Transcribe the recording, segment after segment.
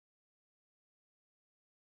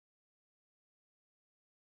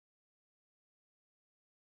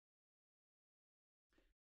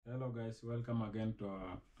Hello guys, welcome again to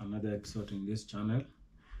another episode in this channel.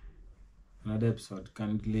 Another episode.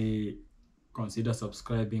 Kindly consider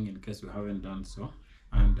subscribing in case you haven't done so,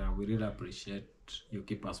 and we really appreciate you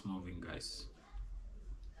keep us moving, guys.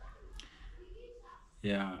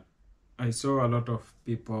 Yeah, I saw a lot of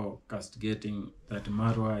people castigating that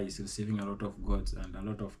Marwa is receiving a lot of goats and a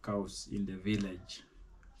lot of cows in the village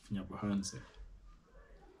of Nyabohanse.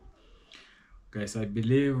 Guys, I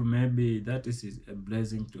believe maybe that is a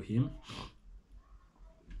blessing to him,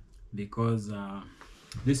 because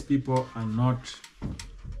these people are not,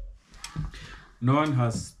 no one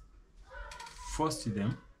has forced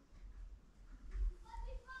them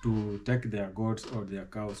to take their goats or their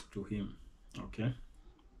cows to him, okay?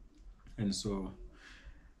 And so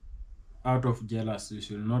out of jealousy, you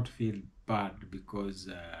should not feel bad because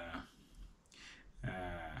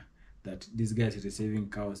that this guy is receiving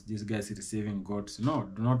cows, this guy is receiving goats. No,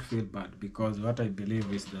 do not feel bad, because what I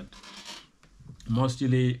believe is that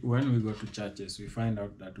mostly when we go to churches, we find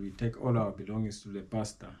out that we take all our belongings to the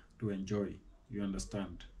pastor to enjoy. You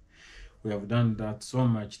understand? We have done that so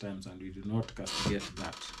much times and we do not castigate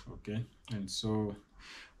that, okay? And so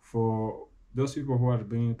for those people who are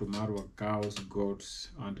bringing to Marwa cows, goats,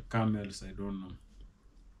 and camels, I don't know,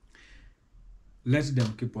 let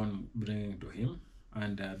them keep on bringing to him.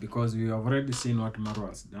 And because we have already seen what Marwa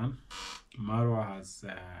has done. Marwa has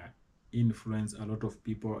influenced a lot of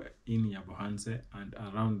people in Nyabohanse and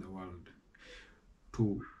around the world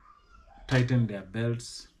to tighten their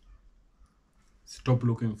belts, stop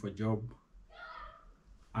looking for job,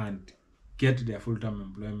 and get their full-time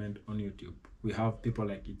employment on YouTube. We have people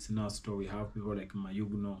like It's Nasto, we have people like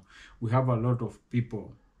Mayugno, we have a lot of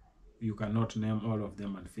people, you cannot name all of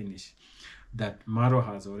them and finish, that Maro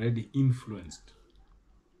has already influenced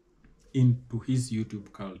into his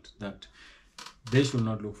YouTube cult, that they should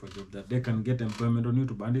not look for job, that they can get employment on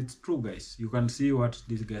YouTube. And it's true, guys. You can see what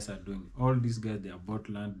these guys are doing. All these guys, they are bought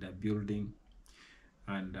land, they're building,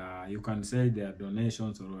 and you can say they are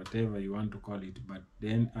donations or whatever you want to call it, but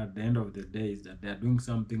then at the end of the day is that they are doing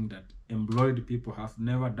something that employed people have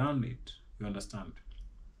never done it. You understand?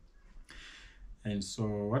 And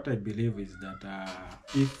so what I believe is that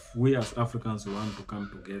if we as Africans want to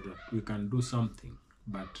come together, we can do something.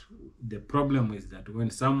 But the problem is that when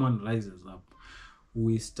someone rises up,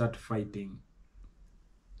 we start fighting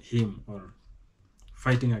him or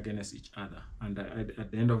fighting against each other. And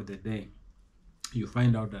at the end of the day, you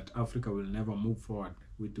find out that Africa will never move forward.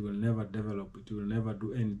 It will never develop. It will never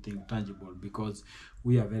do anything tangible, because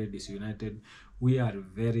we are very disunited. We are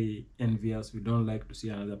very envious. We don't like to see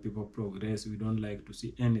other people progress. We don't like to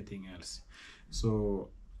see anything else. So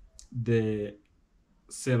the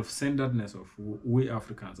self-centeredness of we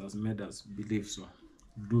Africans has made us believe so,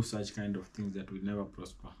 do such kind of things that will never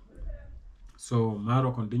prosper. So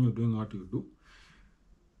Maro, continue doing what you do.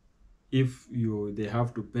 If they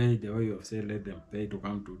have to pay the way you have said, let them pay to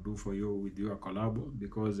come to do for you with your collab,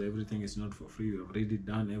 because everything is not for free. You have already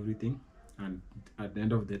done everything, and at the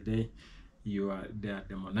end of the day, they are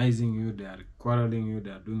demonizing you, they are quarreling you,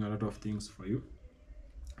 they are doing a lot of things for you.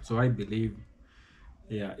 So I believe,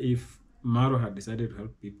 yeah, if Maro had decided to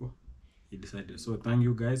help people, he decided. So thank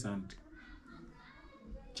you guys, and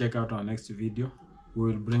check out our next video.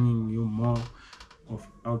 We will bring you more of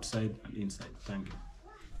outside and inside. Thank you.